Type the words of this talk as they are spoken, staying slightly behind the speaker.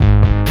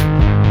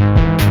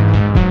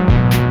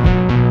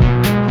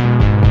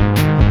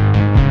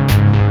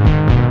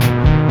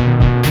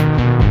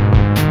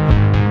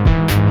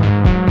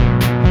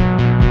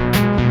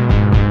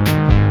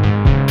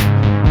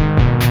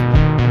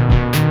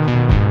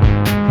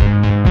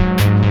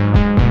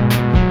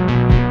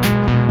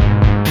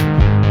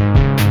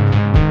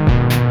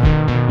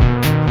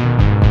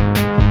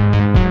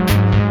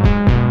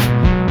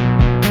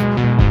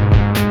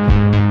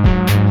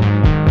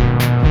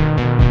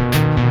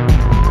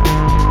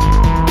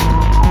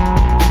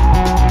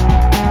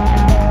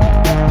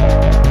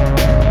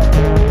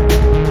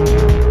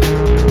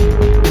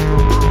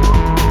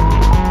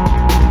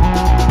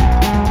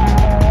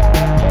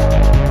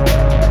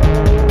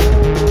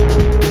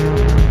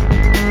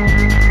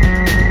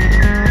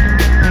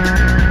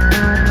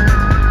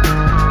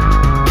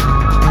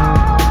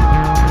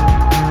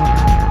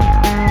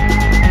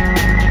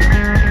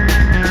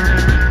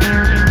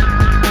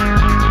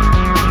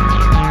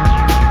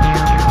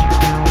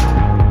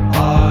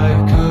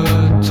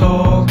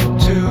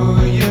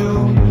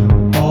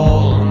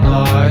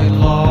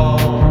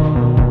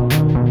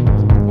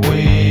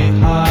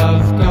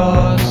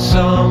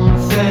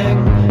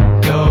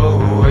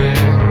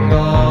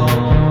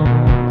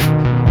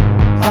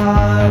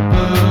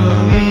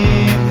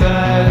believe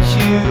that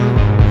you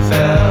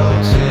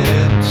felt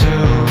it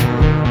too.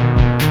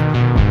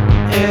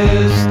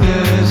 Is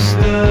this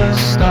the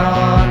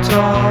start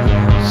of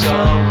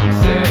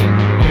something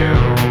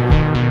new?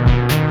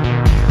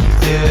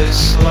 This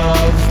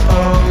love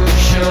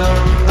potion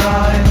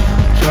I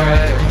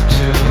drank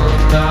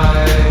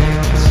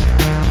tonight,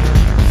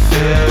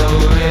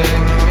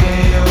 filling me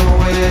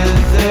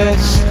with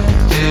its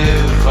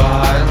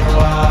divine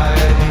light.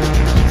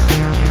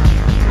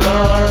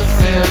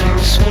 Nothing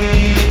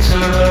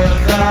sweeter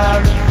than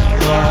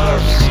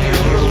love's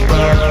new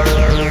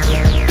birth.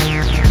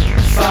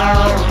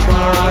 Found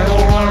my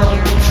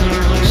one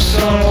true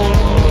soul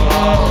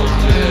on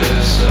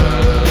this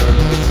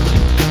earth.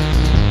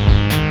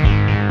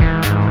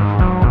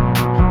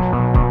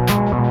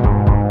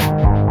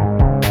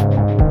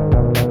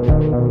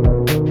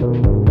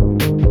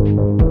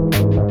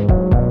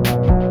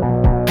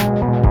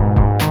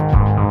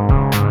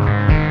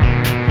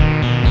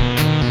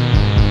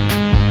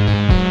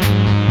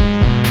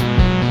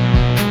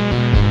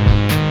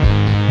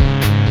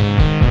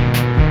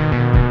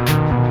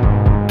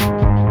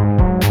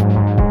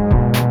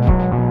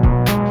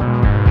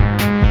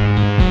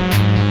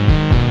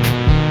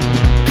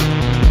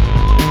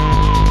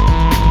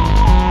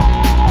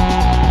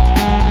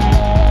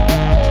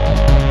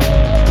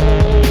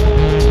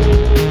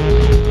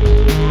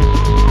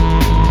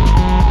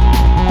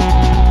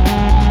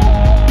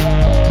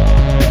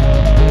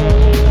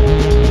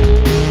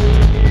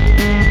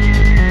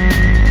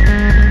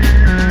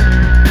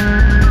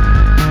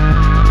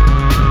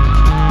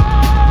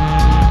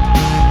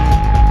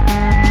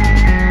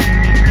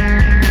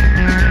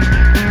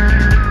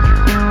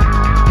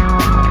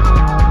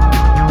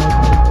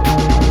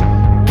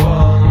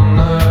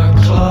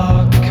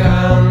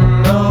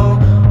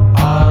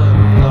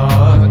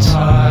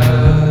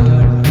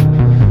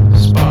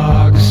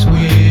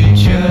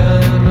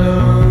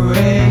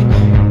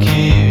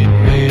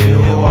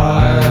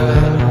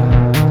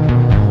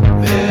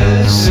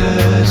 This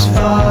is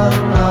fun,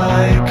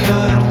 I